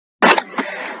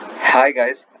Hi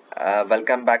guys,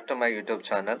 welcome back to my YouTube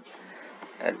channel.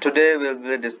 Today we'll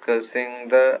be discussing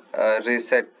the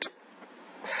reset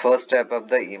first step of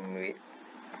the EMV.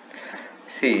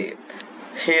 See,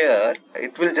 here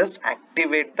it will just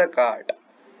activate the card.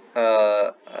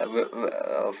 Uh,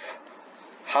 uh,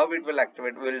 how it will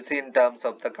activate we'll see in terms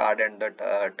of the card and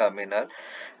the terminal.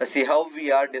 See how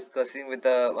we are discussing with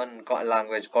the one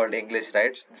language called English,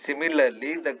 right?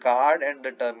 Similarly the card and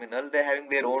the terminal, they having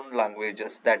their own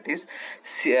languages, that is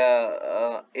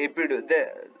APD.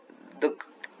 The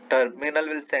terminal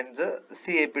will send the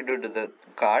CAPD to the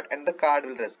card and the card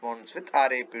will respond with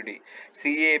RAPD.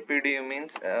 CAPD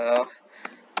means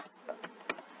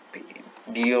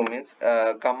DO means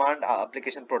command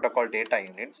application protocol data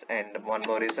units, and one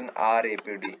more is an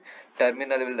RAPD.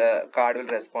 Terminal will card will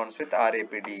respond with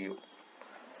RAPDU.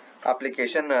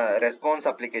 Application response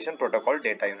application protocol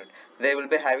data unit. They will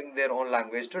be having their own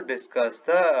language to discuss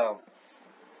the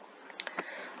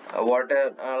what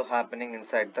are happening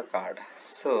inside the card.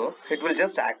 So it will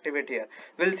just activate here.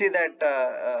 We'll see that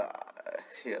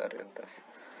here in this.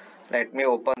 Let me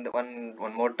open the one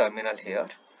more terminal here.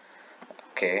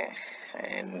 Okay,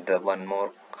 and the one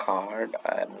more card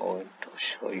I am going to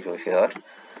show you here.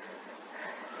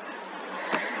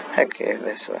 Okay,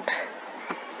 this one.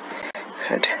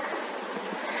 Good.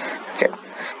 Okay,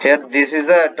 here this is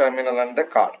the terminal and the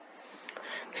card.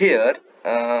 Here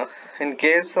in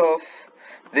case of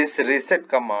this reset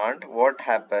command, what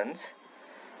happens,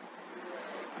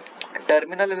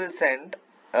 terminal will send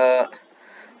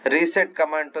reset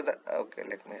command to the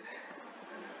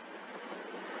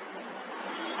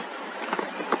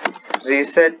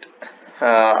reset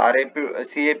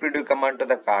CAPD command to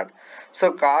the card.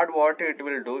 So card, what it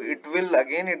will do, it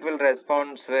will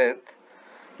respond with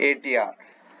ATR,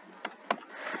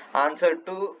 answer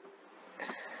to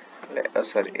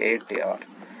ATR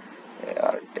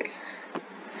ART.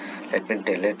 Let me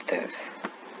delete this.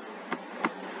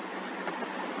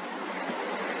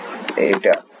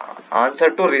 ATR answer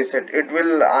to reset. It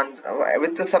will answer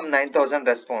with some 9000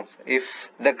 response. If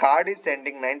the card is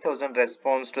sending 9000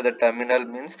 response to the terminal,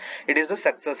 means it is a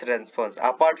success response.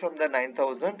 Apart from the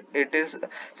 9000, it is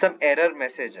some error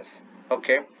messages.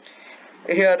 Okay,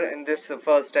 here in this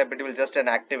first step it will just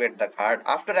activate the card.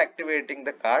 After activating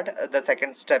the card, the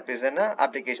second step is an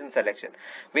application selection.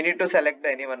 We need to select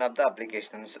any one of the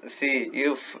applications. See,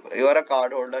 if you are a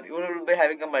card holder, you will be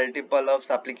having a multiple of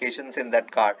applications in that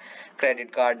card: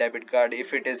 credit card, debit card.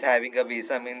 If it is having a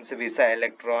Visa, means Visa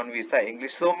Electron, Visa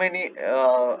English, so many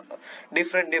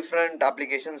different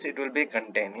applications it will be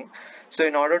containing. So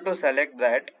in order to select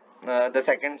that, the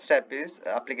second step is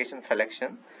application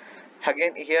selection.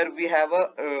 Again, here we have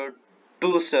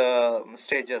two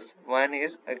stages. One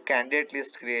is a candidate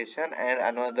list creation and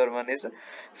another one is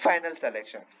final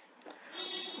selection.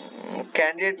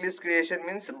 Candidate list creation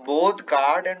means both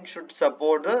card and should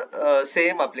support the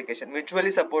same application, mutually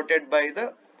supported by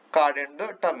the card and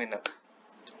the terminal.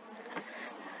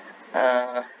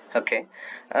 Okay,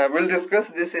 we'll discuss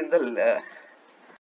this in the